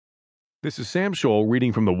This is Sam Scholl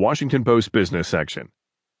reading from the Washington Post business section.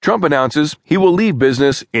 Trump announces he will leave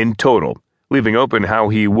business in total, leaving open how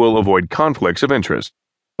he will avoid conflicts of interest.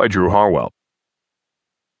 By Drew Harwell.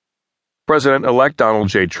 President-elect Donald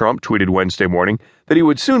J. Trump tweeted Wednesday morning that he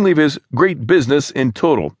would soon leave his great business in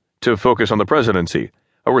total to focus on the presidency,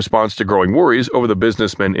 a response to growing worries over the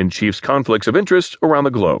businessman-in-chief's conflicts of interest around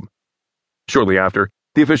the globe. Shortly after,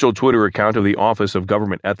 the official Twitter account of the Office of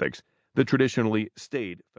Government Ethics, that traditionally stayed